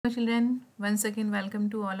Hello children, once again welcome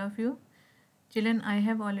to all of you. Children, I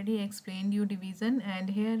have already explained you division and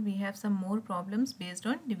here we have some more problems based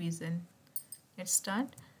on division. Let's start.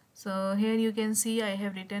 So here you can see I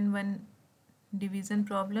have written one division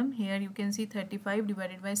problem. Here you can see 35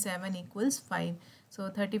 divided by 7 equals 5. So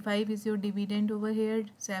 35 is your dividend over here,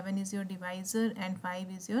 7 is your divisor and 5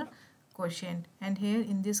 is your quotient. And here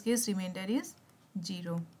in this case remainder is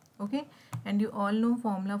 0. Okay, and you all know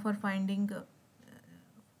formula for finding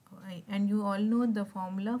and you all know the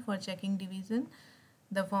formula for checking division.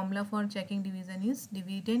 The formula for checking division is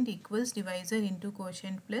dividend equals divisor into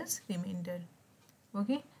quotient plus remainder.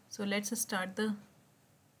 Okay, so let's start the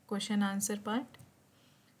question answer part.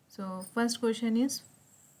 So first question is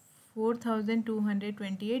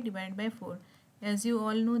 4228 divided by 4. As you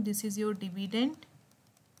all know, this is your dividend.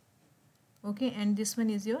 Okay, and this one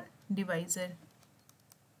is your divisor.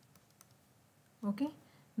 Okay,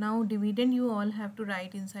 now dividend you all have to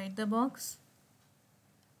write inside the box.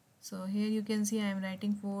 So here you can see I am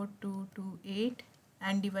writing 4228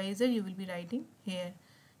 and divisor you will be writing here.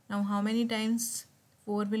 Now how many times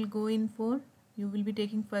 4 will go in 4? You will be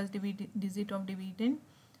taking first digit of dividend.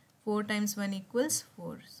 4 times 1 equals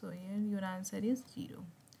 4. So here your answer is 0.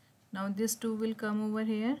 Now this 2 will come over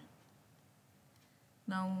here.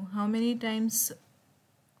 Now how many times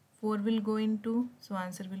 4 will go into? So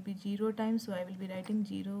answer will be 0 times. So I will be writing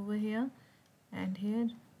 0 over here and here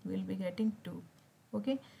we will be getting 2.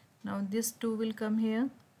 Okay. Now this 2 will come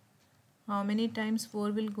here. How many times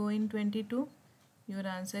 4 will go in 22? Your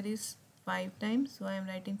answer is 5 times. So I am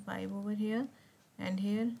writing 5 over here and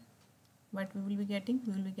here what we will be getting?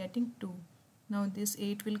 We will be getting 2. Now this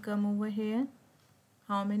 8 will come over here.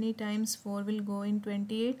 How many times 4 will go in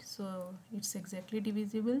 28? So it's exactly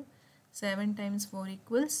divisible. 7 times 4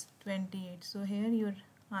 equals 28. So here your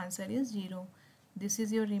answer is 0. This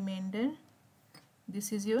is your remainder.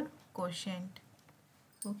 This is your quotient.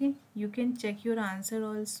 Okay, you can check your answer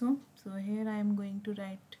also. So here I am going to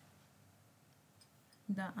write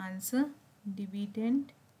the answer.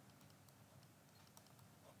 Dividend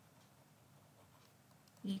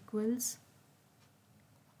equals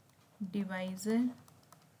divisor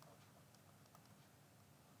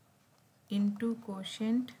into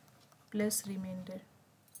quotient plus remainder.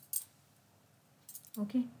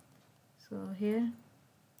 Okay, so here,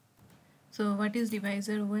 so what is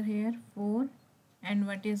divisor over here? 4. And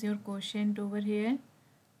what is your quotient over here?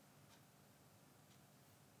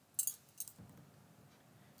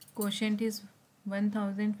 Quotient is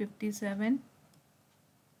 1057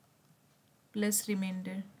 plus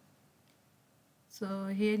remainder. So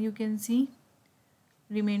here you can see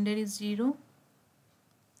remainder is 0.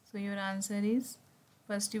 So your answer is,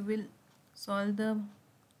 first you will solve the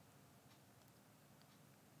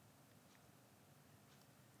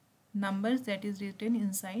numbers that is written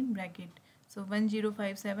inside bracket. So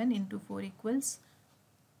 1057 into 4 equals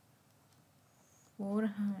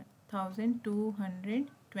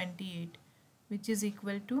 4228, which is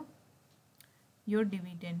equal to your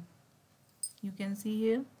dividend. You can see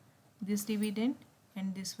here this dividend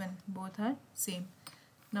and this one both are same.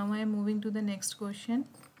 Now I am moving to the next question.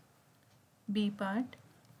 B part.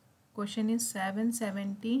 Question is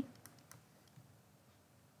 770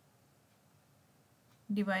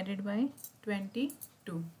 divided by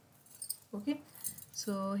 22. Okay,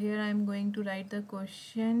 so here I am going to write the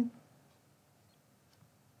question.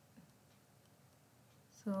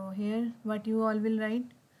 So here what you all will write?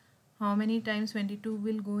 How many times 22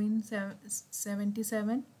 will go in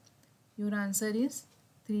 77? Your answer is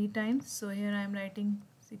 3 times. So here I am writing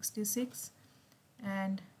 66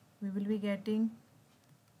 and we will be getting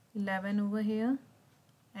 11 over here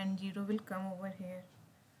and 0 will come over here.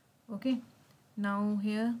 Okay, now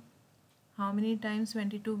here how many times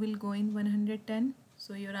 22 will go in 110?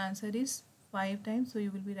 So your answer is 5 times. So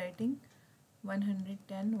you will be writing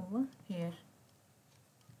 110 over here.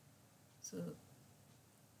 So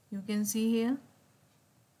you can see here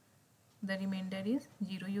the remainder is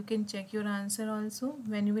 0. You can check your answer also.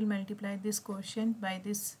 When you will multiply this quotient by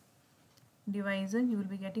this divisor, you will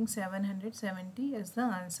be getting 770 as the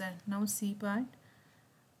answer. Now C part.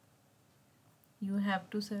 You have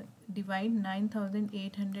to divide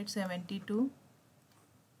 9872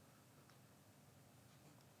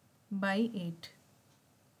 by 8.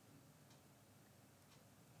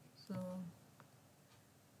 So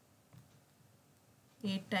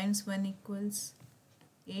 8 times 1 equals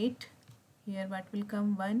 8. Here what will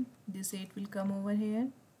come? 1. This 8 will come over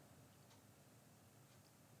here.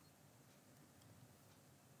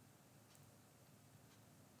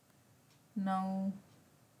 Now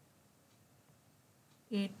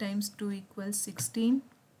 8 times 2 equals 16.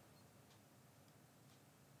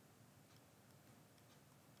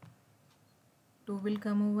 2 will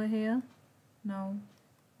come over here. Now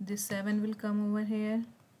this 7 will come over here.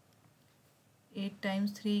 8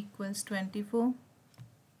 times 3 equals 24.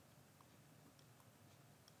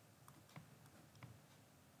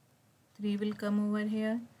 3 will come over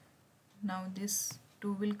here. Now this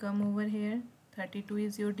 2 will come over here. 32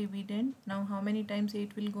 is your dividend. Now how many times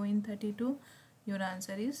 8 will go in 32? Your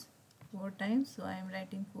answer is 4 times. So I am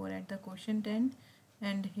writing 4 at the quotient end,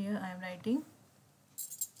 and here I am writing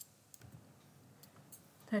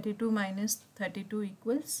 32 minus 32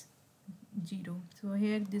 equals 0. So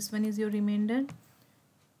here this one is your remainder,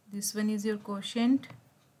 this one is your quotient,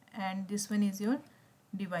 and this one is your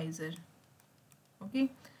divisor.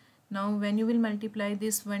 Okay. Now when you will multiply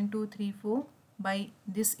this 1, 2, 3, 4 by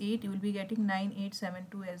this 8, you will be getting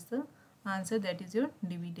 9872 as the answer. That is your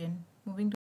dividend. Moving to